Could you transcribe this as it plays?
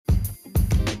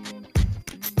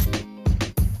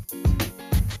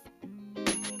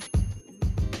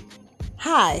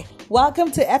Hi, welcome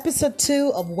to episode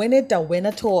 2 of Win It the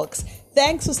Winner Talks.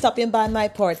 Thanks for stopping by my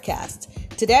podcast.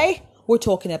 Today, we're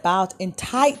talking about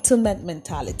entitlement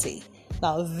mentality.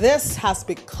 Now, this has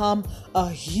become a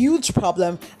huge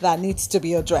problem that needs to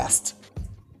be addressed.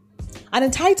 An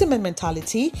entitlement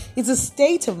mentality is a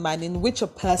state of mind in which a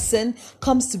person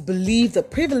comes to believe the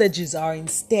privileges are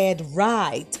instead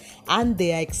right and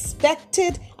they are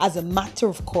expected as a matter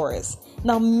of course.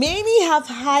 Now, many have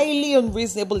highly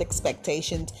unreasonable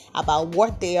expectations about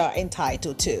what they are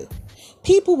entitled to.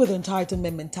 People with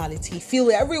entitlement mentality feel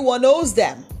everyone owes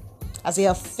them, as they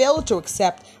have failed to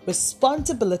accept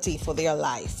responsibility for their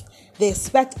life. They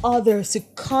expect others to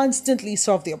constantly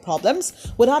solve their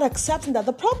problems without accepting that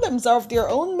the problems are of their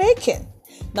own making.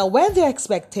 Now, when their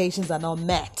expectations are not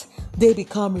met, they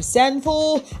become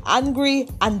resentful, angry,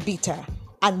 and bitter,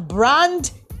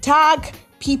 and tag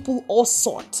people all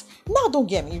sorts. Now, don't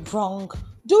get me wrong.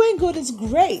 Doing good is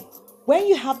great when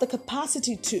you have the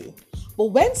capacity to. But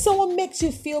when someone makes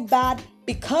you feel bad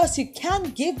because you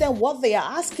can't give them what they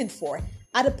are asking for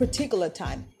at a particular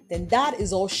time, then that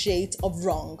is all shades of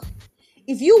wrong.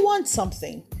 If you want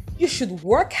something, you should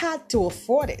work hard to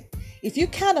afford it. If you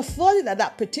can't afford it at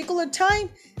that particular time,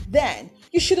 then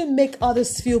you shouldn't make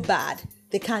others feel bad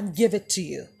they can't give it to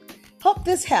you. Hope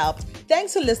this helped.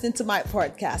 Thanks for listening to my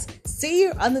podcast. See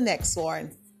you on the next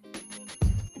one.